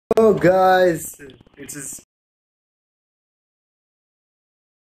Hello guys, it is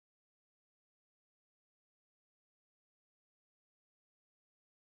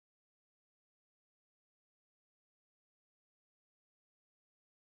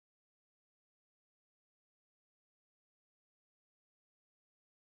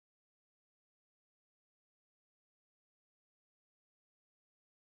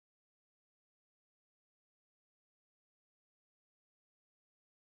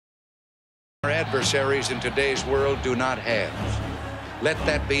Our adversaries in today's world do not have. Let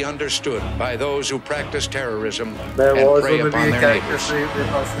that be understood by those who practice terrorism and prey upon their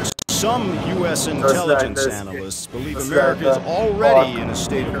neighbors. Some U.S. intelligence analysts believe America is already in a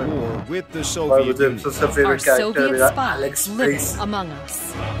state of war with the Soviet Union. Our Soviet spies live among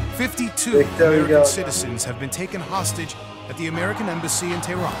us. 52 American citizens have been taken hostage at the American embassy in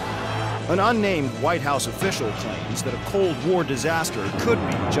Tehran. An unnamed White House official claims that a Cold War disaster could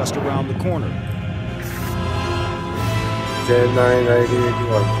be just around the corner.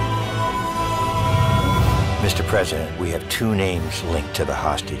 Mr. President, we have two names linked to the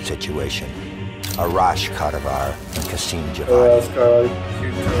hostage situation. Arash and Qasim.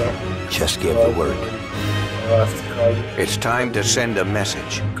 Just give the word. It's time to send a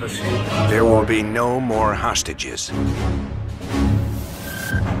message. There will be no more hostages.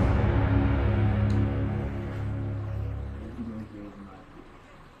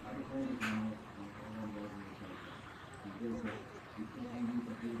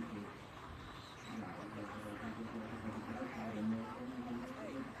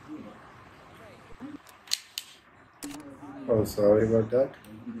 Oh, sorry about that.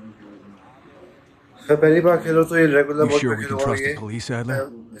 पहली बार खेलो तो ये regular mode sure पे we can trust the police,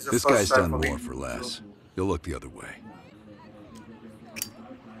 Adler? This guy's done more for less. You'll look the other way.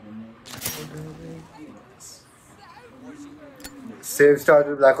 Same start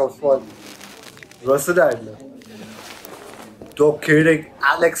with Black Ops 1. Russell Adler. Stop kidding.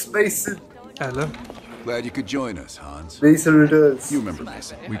 Alex Mason. Adler? Glad you could join us, Hans. Mason returns. You remember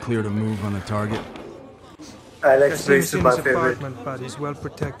Mason. We cleared a move on the target. Alex Mason, my favorite. Apartment, but he's well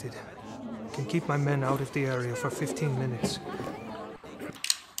protected. Can keep my men out of the area for 15 minutes.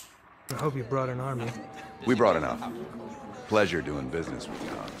 I hope you brought an army. We brought enough. Pleasure doing business with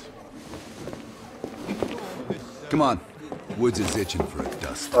you, Hans. Come on. Woods is itching for a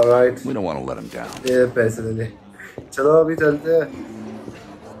dust. All right. We don't want to let him down. Yeah, personally. चलो अभी चलते हैं.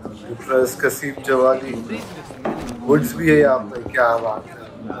 Arash Qasim जवानी. Woods भी है यहाँ पे. क्या बात है.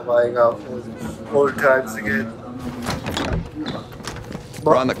 Buying out old times again.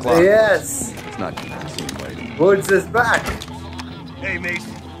 We're on the clock. Yes. It's not waiting. Woods is back. Hey,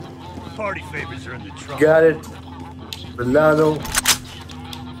 Mason. Party favors are in the trunk. Got it. Milano.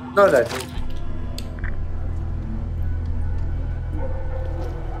 No, that.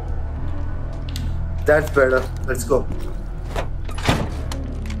 That's better. Let's go.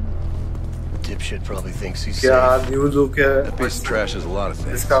 Dipshit probably thinks he's Yeah, safe. new look. That piece of trash has a lot of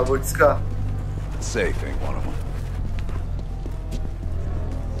things. Iska, Woods ka. Safe ain't one of them.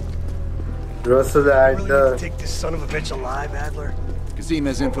 Russell Really and need to take this son of a bitch alive, Adler? Qasim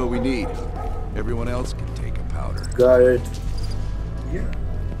has info we need. Everyone else can take a powder. got it. Yeah.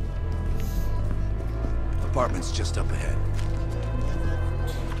 Apartment's just up ahead.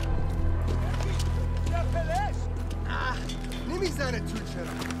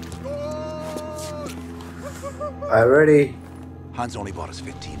 I'm ready. Hans only bought us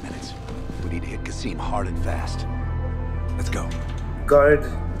 15 minutes. We need to hit Qasim hard and fast. Let's go. Got it.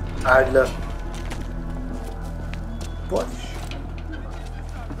 Adler. Push.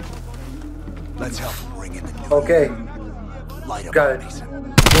 Let's help him bring in the new. Okay. Light up, Got it. Mason.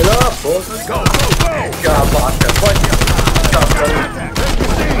 Get up, boss. Let's go. क्या बात है.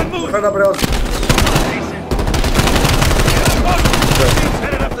 Run up, bro.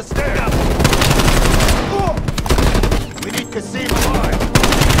 Headed up the stairs. We need Qasim alive.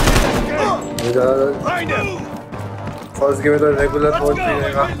 Find him. First give it a regular mode.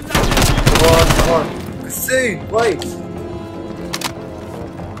 Come on. See, wait.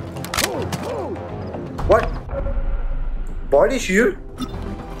 What? Body shield?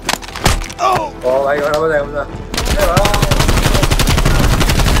 Oh my god, I'm gonna.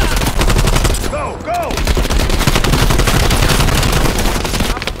 Go, go.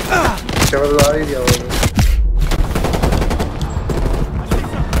 Chama do lado ideal.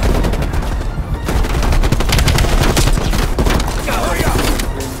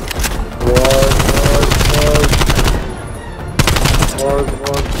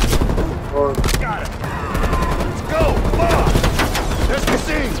 Got it. Let's go. Come on. There's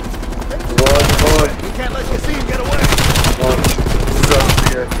Qasim. We can't let Qasim get away. This is up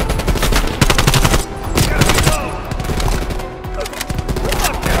here.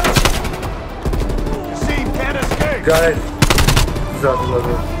 Got it.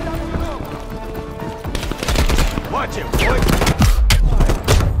 Watch him, boy.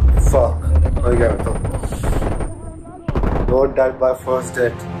 Fuck. Oh yeah, don't die by first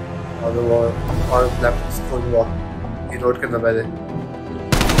death. On the wall. On left school wall. He wrote करना पहले.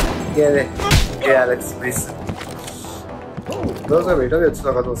 Get it. Yeah, Alex Mason. Those are better. अच्छा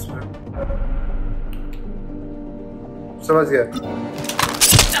लगा था उसमें. समझ गया.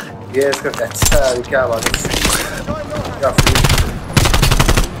 ये इसका अच्छा क्या बात है. क्या free.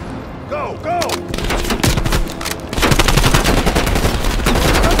 Go, go.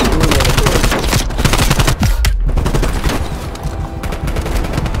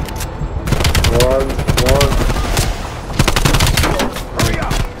 One. Hurry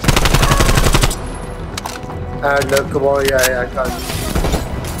up. And come on, yeah, I can't.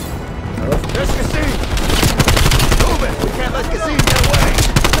 There's Qasim. Move it. We can't let Qasim get away.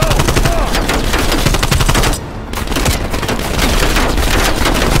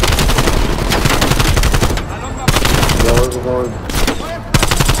 Go. Come on.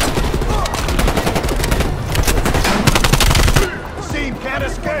 Qasim can't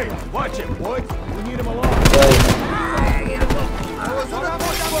escape. Watch him, boy. We need him alive.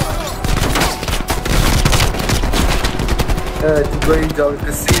 To bring down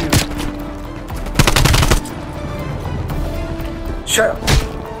Qasim. Shut up.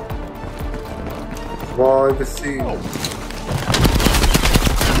 Come on, Qasim.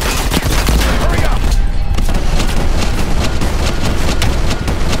 Hurry up.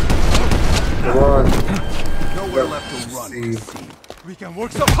 Come on. Nowhere left to run. Qasim. We can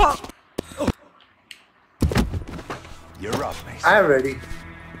work some. You're up, Mason. I'm ready.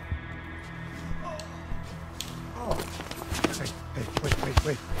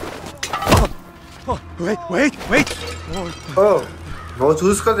 Wait. Oh, no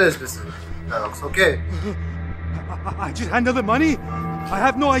choose for this. That looks okay. I just handle the money. I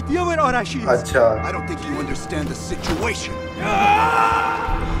have no idea where Arash is. Acha. I don't think you understand the situation.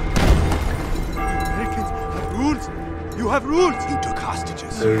 Americans have rules. You have rules. You took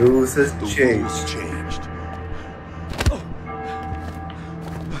hostages. The rules has The changed. rules changed.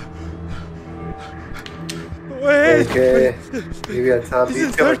 Wait. Okay. Maybe I'll tell This you.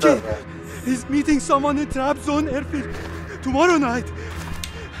 is Turkey. He's meeting someone in Trap Zone airfield tomorrow night.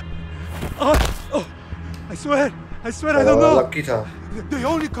 I swear, I don't know. Lucky tha. They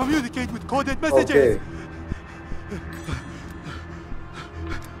only communicate with coded messages.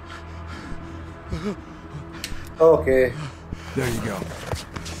 Okay. Okay. There you go.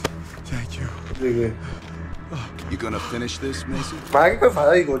 Thank you. Okay. You gonna finish this, Mason? मार के कोई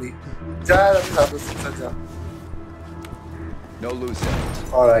फायदा ही कोई नहीं. जा अभी साथ में जा. No loose ends.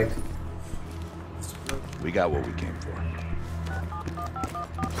 All right. We got what we came for.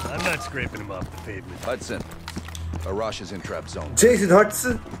 I'm not scraping him off the pavement. Hudson, Arash is in trap zone. Jason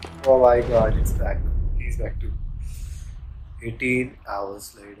Hudson. Oh my God, it's back. He's back too. 18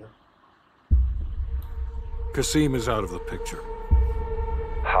 hours later. Qasim is out of the picture.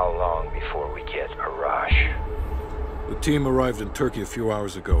 How long before we get Arash? The team arrived in Turkey a few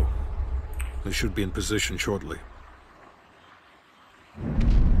hours ago. They should be in position shortly.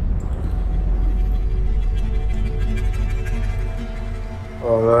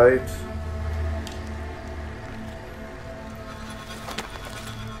 All right.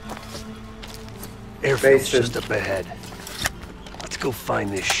 Airfield's just up ahead. Let's go find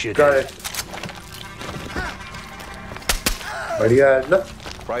this shit. Got it. बढ़िया है ना?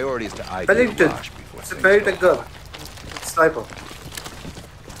 Priority is to ID Pellington. Arash before It's a things very go good girl. Sniper.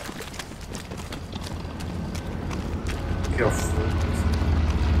 Careful.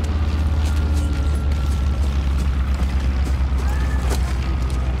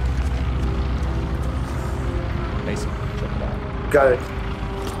 Mason, check it out. Got it.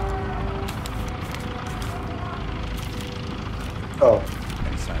 Oh.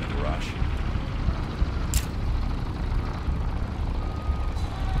 Any sign of Arash?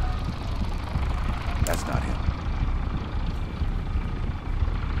 That's not him.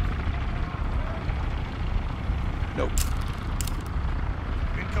 Nope.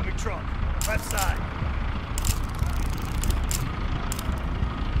 Incoming truck. Left side.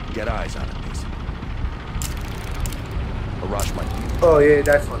 Get eyes on it, Mason. Arash might be. Oh yeah,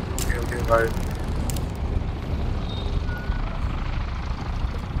 that's one. Okay, got it.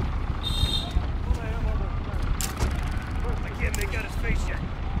 I can't make out his face yet.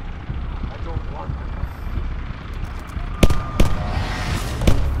 I don't want him.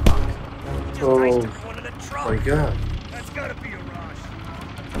 He just raced into one of the trucks. My God. That's gotta be Arash.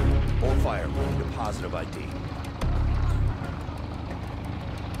 Hold fire. We need a positive ID.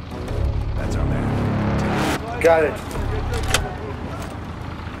 That's our man. Got it.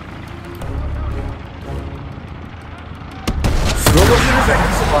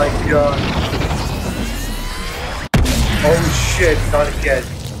 Oh my god. Oh shit, not again.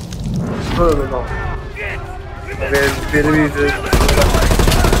 No. Benim iyiydi.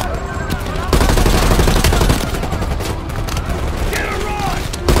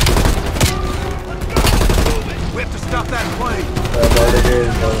 We have to stop that plane.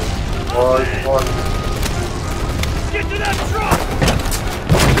 One. Get to that truck!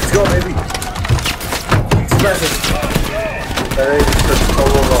 Let's go, baby. Express it.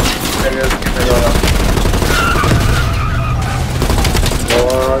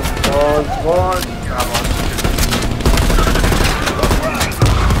 One. Come on.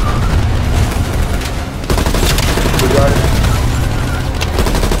 We got it.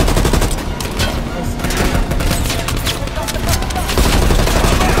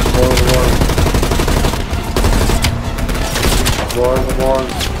 One.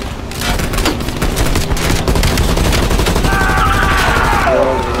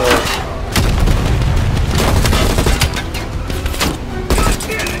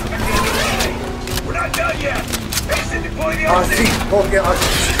 We're not done yet! Hasten to deploy the I see. Okay, I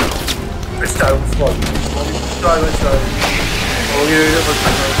see. Let's try. Let's try.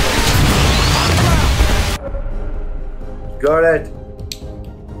 Got it.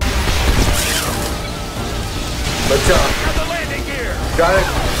 Let's go. the landing gear! Got it.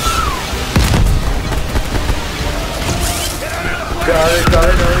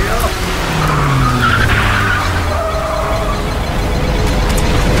 There we go.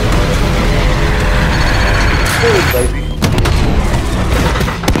 Oh, baby.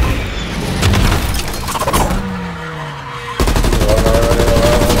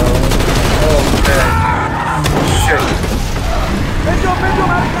 Oh, man. Shit.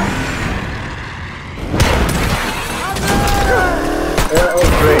 Oh,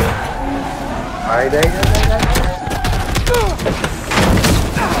 great. Alright,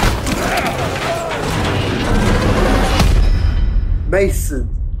 Mason.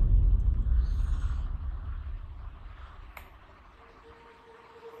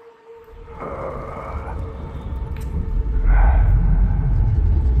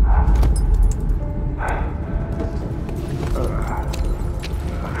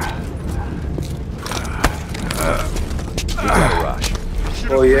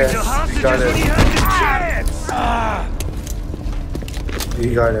 Oh yes, you got him. You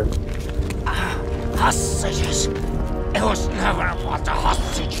got him. Hostages. It was never about the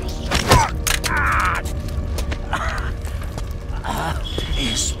hostages.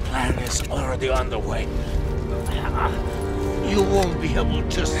 His plan is already underway. You won't be able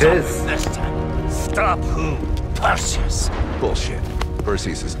to stop him this time. Stop who? Perseus. Bullshit.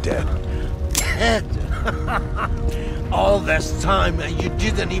 Perseus is dead. Dead? All this time and you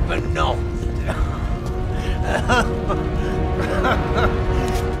didn't even know.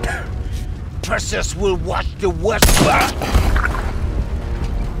 Perseus will watch the West.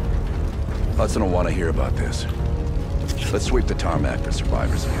 Hudson will want to hear about this. Let's sweep the tarmac for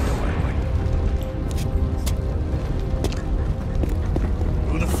survivors and handle landing.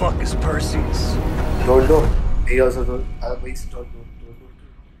 Who the fuck is Perseus? Don't know. He also don't. Mason don't know.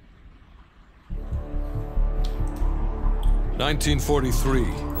 1943.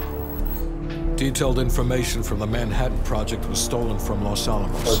 Detailed information from the Manhattan Project was stolen from Los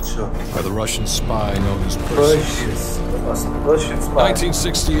Alamos by the Russian spy known as Perseus. Russian spy.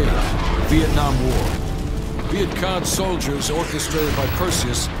 1968. Vietnam War. Viet Cong soldiers, orchestrated by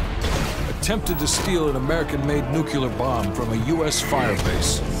Perseus, attempted to steal an American-made nuclear bomb from a U.S.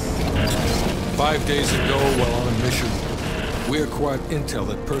 firebase. 5 days ago, while on a mission, we acquired intel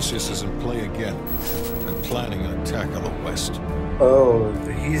that Perseus is in play again and planning an attack on the West. Oh,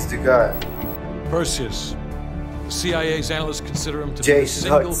 he's the guy. Perseus. The CIA's analysts consider him to be the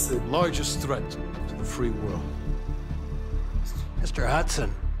single largest threat to the free world. Mr.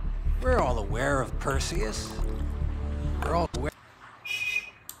 Hudson, we're all aware of Perseus. We're all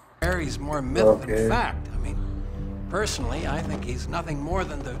aware he's more myth than fact. I mean, personally, I think he's nothing more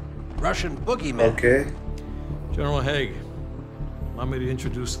than the Russian boogeyman. Okay. General Haig, allow me to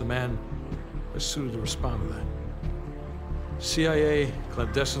introduce the man best suited to respond to that. CIA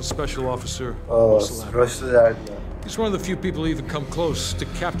clandestine special officer. Oh, Russell. He's one of the few people who even come close to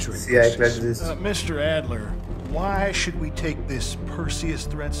capturing CIA Perseus. Mr. Adler, why should we take this Perseus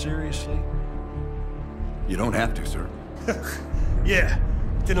threat seriously? You don't have to, sir. Yeah,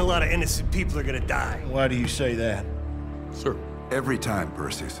 then a lot of innocent people are gonna die. Why do you say that? Sir. Every time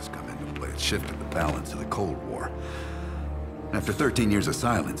Perseus has come into play, it's shifted the balance of the Cold War. After 13 years of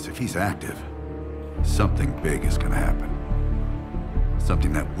silence, if he's active, Something big is gonna happen.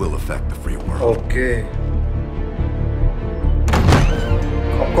 Something that will affect the free world. Okay.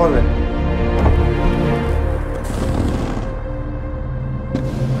 I'm calling.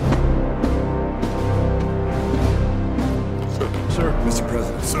 Sir, Mr.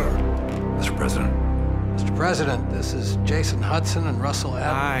 President, sir. Mr. President. Mr. President, this is Jason Hudson and Russell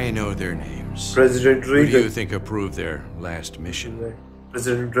Adler. I know their names. President Reagan. Who do you think approved their last mission?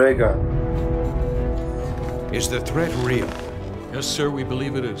 President Reagan. Is the threat real? Yes, sir, we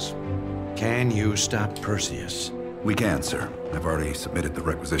believe it is. Can you stop Perseus? We can, sir. I've already submitted the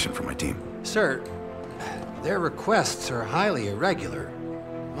requisition for my team. Sir, their requests are highly irregular.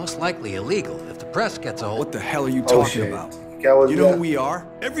 Most likely illegal if the press gets a hold. What the hell are you talking about? You know who we are?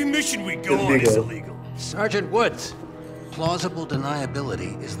 Every mission we go on is illegal. Sergeant Woods, plausible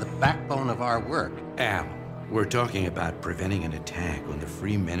deniability is the backbone of our work. Al, we're talking about preventing an attack on the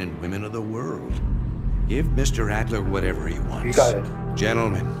free men and women of the world. Give Mr. Adler whatever he wants. You got it.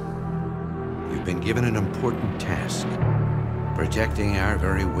 Gentlemen, you've been given an important task. Protecting our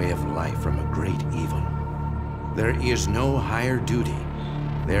very way of life from a great evil. There is no higher duty.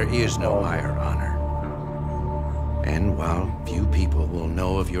 There is no higher honor. And while few people will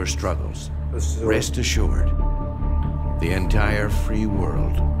know of your struggles, rest assured, the entire free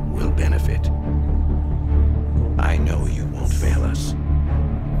world will benefit. I know you won't fail us.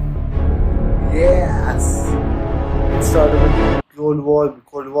 Yes! It started with Cold War,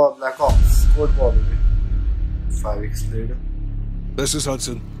 Black Ops, Cold War, baby. 5 weeks later. This is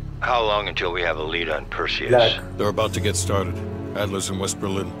Hudson. How long until we have a lead on Perseus? Black. They're about to get started. Adler's in West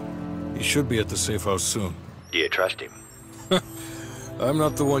Berlin. He should be at the safe house soon. Do you trust him? I'm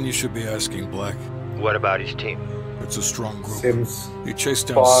not the one you should be asking, Black. What about his team? It's a strong group. Sims. He chased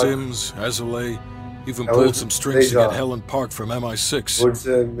down Park. Sims, Azalea, even pulled some strings to get Helen Park from MI6. Woods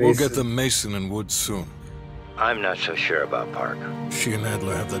and We'll Mason. get them Mason and Woods soon. I'm not so sure about Park. She and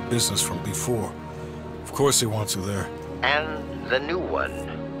Adler have that business from before. Of course he wants her there. And the new one.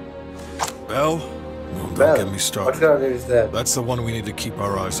 Bell? No, don't Bell. get me started. What kind of name is that? That's the one we need to keep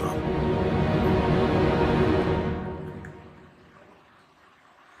our eyes on.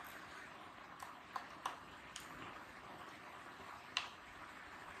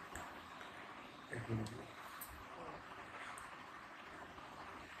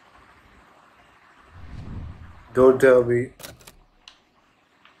 Don't tell me.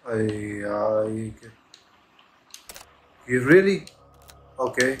 You really?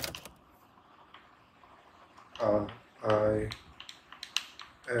 Okay.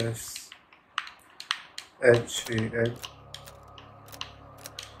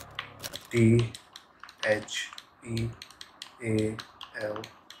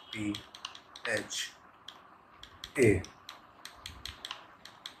 ISHANTHEALPHA.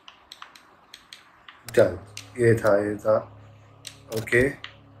 Done. ये था okay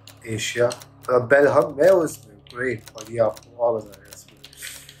Asia तो bell हम मैं उसमें great और ये आपको और बता रहा है इसमें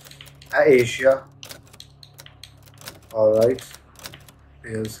एशिया ऑलराइट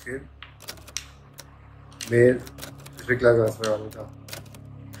पेल स्किन मेल स्पिक लगा इसमें वाला था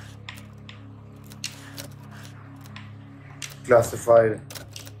classified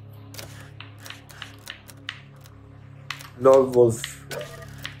log wolf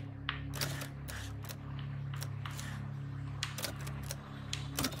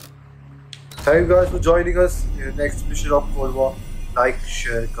Thank you guys for joining us in the next mission of Cold War. Like,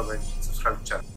 share, comment, subscribe to the channel.